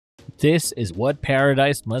This is what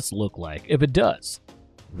paradise must look like if it does.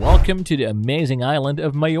 Welcome to the amazing island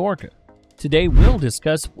of Mallorca. Today we'll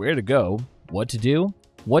discuss where to go, what to do,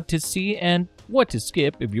 what to see, and what to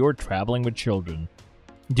skip if you're traveling with children.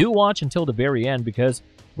 Do watch until the very end because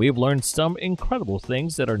we've learned some incredible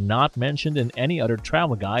things that are not mentioned in any other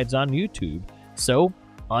travel guides on YouTube. So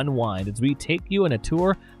unwind as we take you on a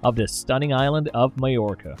tour of the stunning island of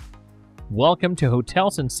Mallorca. Welcome to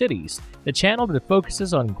Hotels and Cities, the channel that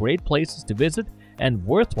focuses on great places to visit and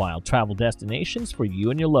worthwhile travel destinations for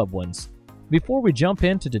you and your loved ones. Before we jump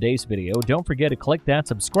into today's video, don't forget to click that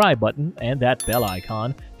subscribe button and that bell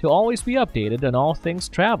icon to always be updated on all things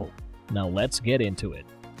travel. Now let's get into it.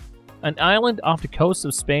 An island off the coast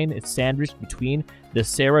of Spain is sandwiched between the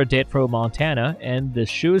Serra de Tramontana and the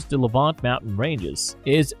Chutes de Levant mountain ranges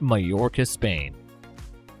is Mallorca, Spain.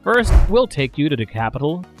 First, we'll take you to the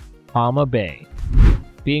capital, Palma Bay.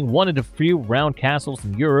 Being one of the few round castles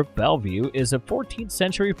in Europe, Bellevue is a 14th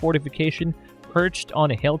century fortification perched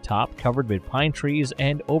on a hilltop covered with pine trees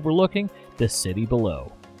and overlooking the city below.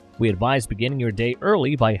 We advise beginning your day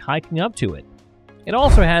early by hiking up to it. It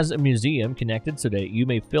also has a museum connected so that you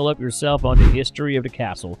may fill up yourself on the history of the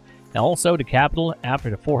castle, and also the capital after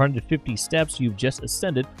the 450 steps you've just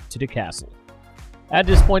ascended to the castle. At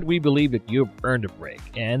this point, we believe that you've earned a break,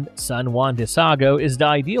 and San Juan de Sago is the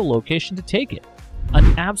ideal location to take it.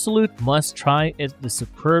 An absolute must-try is the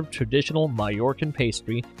superb traditional Mallorcan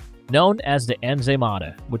pastry known as the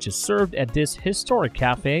enzimada, which is served at this historic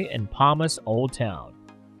cafe in Palma's Old Town.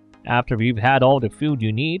 After you've had all the food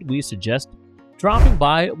you need, we suggest dropping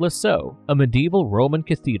by Lascaux, a medieval Roman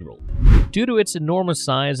cathedral. Due to its enormous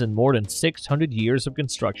size and more than 600 years of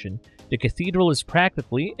construction, the cathedral is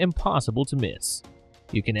practically impossible to miss.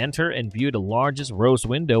 You can enter and view the largest rose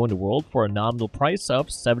window in the world for a nominal price of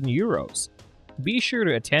 €7. Be sure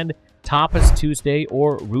to attend Tapas Tuesday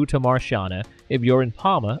or Ruta Marciana if you're in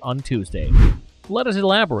Palma on Tuesday. Let us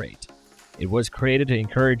elaborate. It was created to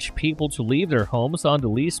encourage people to leave their homes on the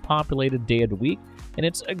least populated day of the week, and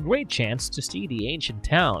it's a great chance to see the ancient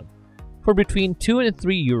town. For between €2 and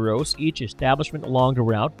 €3, each establishment along the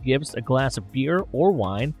route gives a glass of beer or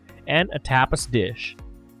wine and a tapas dish.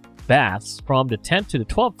 Baths from the 10th to the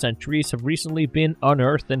 12th centuries have recently been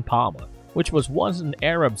unearthed in Palma, which was once an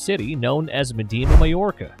Arab city known as Medina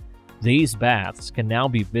Mallorca. These baths can now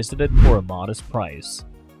be visited for a modest price.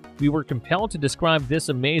 We were compelled to describe this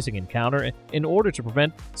amazing encounter in order to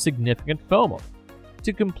prevent significant FOMO.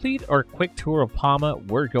 To complete our quick tour of Palma,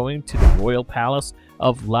 we're going to the Royal Palace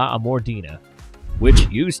of La Amordina, which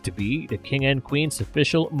used to be the King and Queen's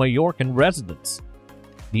official Mallorcan residence.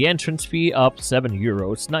 The entrance fee of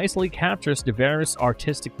 €7 nicely captures the various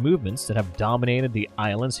artistic movements that have dominated the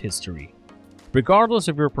island's history. Regardless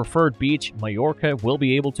of your preferred beach, Mallorca will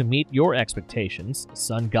be able to meet your expectations.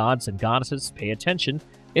 Sun gods and goddesses, pay attention.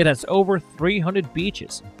 It has over 300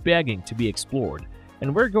 beaches begging to be explored,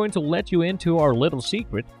 and we're going to let you into our little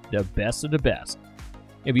secret, the best of the best.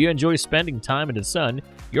 If you enjoy spending time in the sun,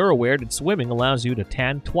 you're aware that swimming allows you to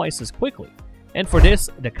tan twice as quickly. And for this,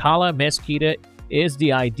 the Cala Mesquita is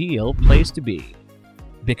the ideal place to be.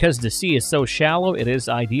 Because the sea is so shallow, it is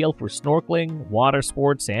ideal for snorkeling, water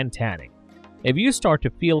sports, and tanning. If you start to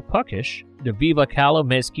feel puckish, the Viva Cala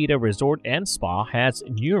Mesquita Resort and Spa has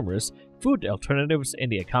numerous food alternatives,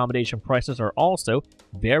 and the accommodation prices are also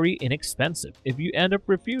very inexpensive. If you end up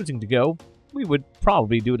refusing to go, we would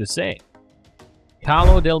probably do the same.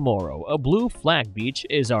 Calo del Moro, a blue flag beach,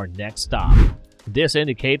 is our next stop. This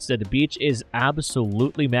indicates that the beach is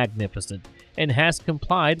absolutely magnificent and has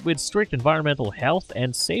complied with strict environmental health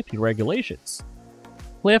and safety regulations.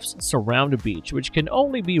 Cliffs surround the beach, which can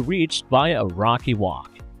only be reached via a rocky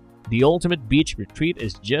walk. The ultimate beach retreat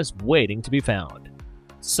is just waiting to be found.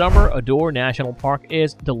 Summer Adore National Park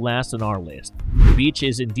is the last on our list. The beach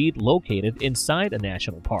is indeed located inside a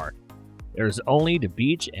national park. There's only the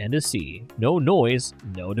beach and the sea. No noise,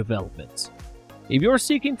 no developments. If you're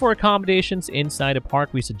seeking for accommodations inside a park,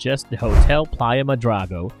 we suggest the Hotel Playa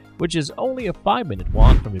Madrago, which is only a 5-minute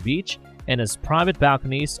walk from the beach and has private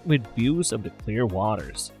balconies with views of the clear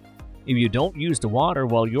waters. If you don't use the water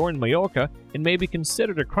while you're in Mallorca, it may be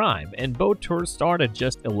considered a crime, and boat tours start at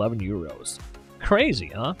just €11.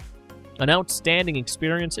 Crazy, huh? An outstanding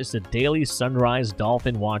experience is the daily sunrise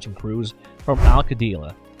dolphin watching cruise from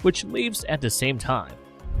Alcadilla, which leaves at the same time.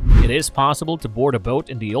 It is possible to board a boat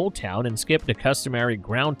in the Old Town and skip the customary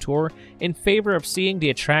ground tour in favor of seeing the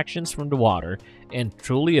attractions from the water and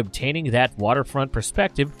truly obtaining that waterfront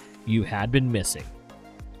perspective you had been missing.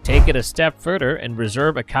 Take it a step further and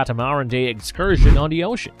reserve a catamaran day excursion on the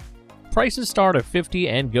ocean. Prices start at $50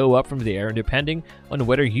 and go up from there depending on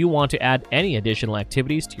whether you want to add any additional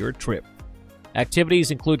activities to your trip.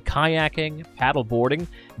 Activities include kayaking, paddleboarding,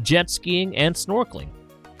 jet skiing, and snorkeling.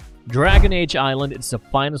 Dragon Age Island is the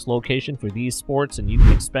finest location for these sports, and you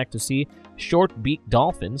can expect to see short-beaked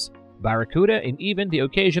dolphins, barracuda, and even the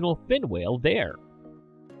occasional fin whale there.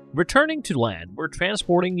 Returning to land, we're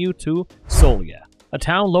transporting you to Solia, a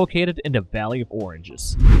town located in the Valley of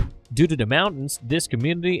Oranges. Due to the mountains, this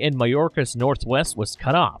community in Mallorca's northwest was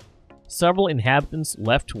cut off. Several inhabitants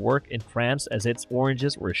left to work in France as its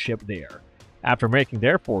oranges were shipped there. After making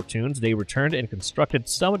their fortunes, they returned and constructed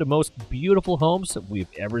some of the most beautiful homes that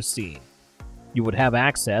we've ever seen. You would have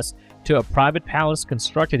access to a private palace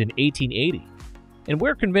constructed in 1880. And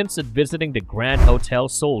we're convinced that visiting the Grand Hotel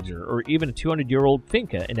Soldier or even a 200-year-old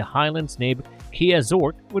finca in the highlands named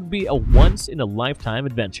Kiazort would be a once-in-a-lifetime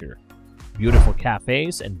adventure. Beautiful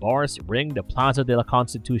cafes and bars ring the Plaza de la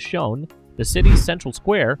Constitución, the city's central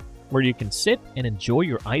square, where you can sit and enjoy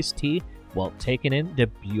your iced tea while taking in the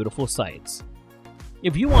beautiful sights.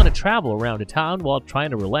 If you want to travel around the town while trying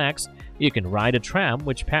to relax, you can ride a tram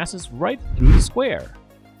which passes right through the square.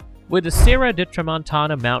 With the Serra de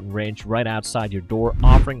Tramontana mountain range right outside your door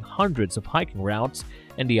offering hundreds of hiking routes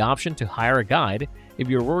and the option to hire a guide, if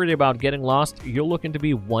you're worried about getting lost, you're looking to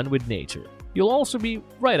be one with nature. You'll also be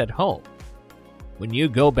right at home. When you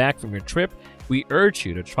go back from your trip, we urge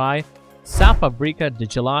you to try Sa Fabrica de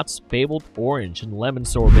Gelat's fabled orange and lemon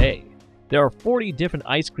sorbet. There are 40 different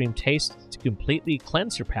ice cream tastes to completely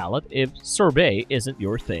cleanse your palate if sorbet isn't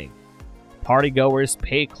your thing. Partygoers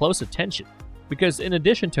pay close attention because in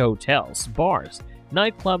addition to hotels, bars,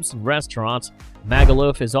 nightclubs, and restaurants,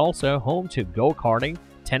 Magaluf is also home to go-karting,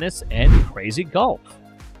 tennis, and crazy golf.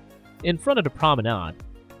 In front of the promenade,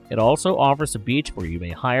 it also offers a beach where you may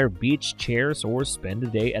hire beach chairs or spend a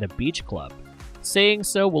day at a beach club. Saying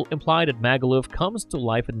so will imply that Magaluf comes to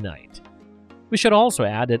life at night. We should also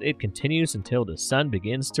add that it continues until the sun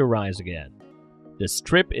begins to rise again. This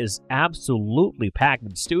trip is absolutely packed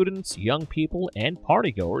with students, young people, and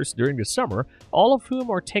partygoers during the summer, all of whom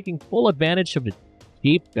are taking full advantage of the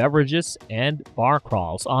cheap beverages and bar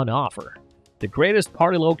crawls on offer. The greatest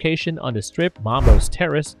party location on the strip, Mambo's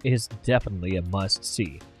Terrace, is definitely a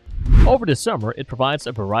must-see. Over the summer, it provides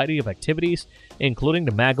a variety of activities, including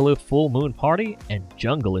the Magaluf Full Moon Party and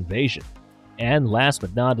Jungle Invasion. And last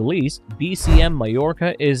but not least, BCM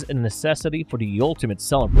Mallorca is a necessity for the ultimate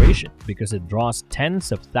celebration because it draws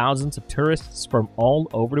tens of thousands of tourists from all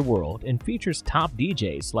over the world and features top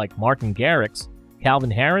DJs like Martin Garrix,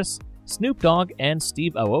 Calvin Harris, Snoop Dogg, and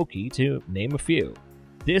Steve Aoki, to name a few.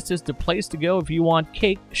 This is the place to go if you want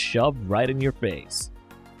cake shoved right in your face.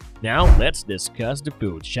 Now let's discuss the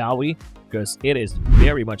food, shall we? Because it is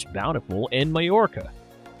very much bountiful in Mallorca.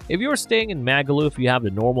 If you're staying in Magaluf, you have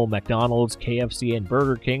the normal McDonald's, KFC, and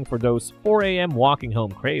Burger King for those 4 a.m. walking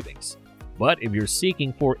home cravings. But if you're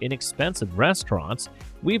seeking for inexpensive restaurants,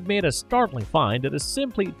 we've made a startling find that is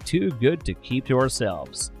simply too good to keep to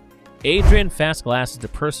ourselves. Adrian Fastglass is the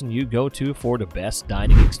person you go to for the best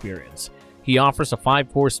dining experience. He offers a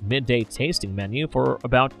 5-course midday tasting menu for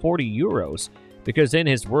about 40 euros because in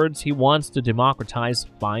his words, he wants to democratize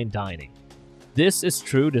fine dining. This is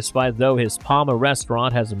true despite though his Palma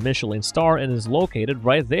restaurant has a Michelin star and is located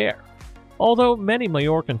right there. Although many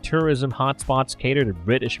Mallorcan tourism hotspots cater to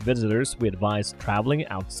British visitors, we advise traveling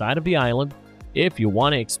outside of the island. If you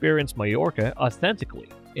want to experience Mallorca authentically,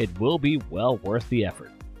 it will be well worth the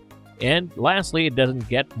effort. And lastly, it doesn't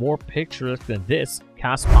get more picturesque than this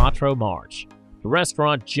Cas Patro March. The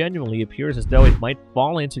restaurant genuinely appears as though it might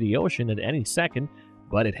fall into the ocean at any second,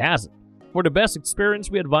 but it hasn't. For the best experience,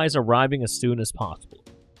 we advise arriving as soon as possible.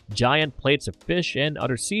 Giant plates of fish and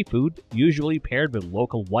other seafood, usually paired with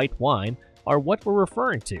local white wine, are what we're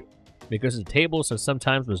referring to. Because the tables are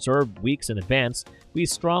sometimes reserved weeks in advance, we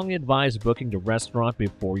strongly advise booking the restaurant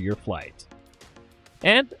before your flight.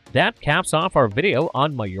 And that caps off our video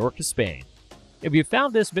on Mallorca, Spain. If you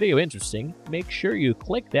found this video interesting, make sure you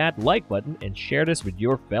click that like button and share this with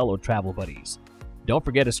your fellow travel buddies. Don't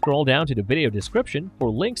forget to scroll down to the video description for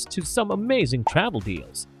links to some amazing travel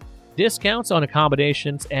deals, discounts on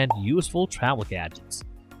accommodations, and useful travel gadgets.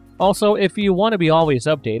 Also, if you want to be always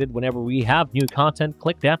updated whenever we have new content,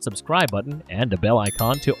 click that subscribe button and the bell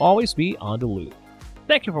icon to always be on the loop.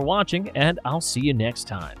 Thank you for watching, and I'll see you next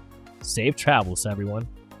time. Safe travels, everyone.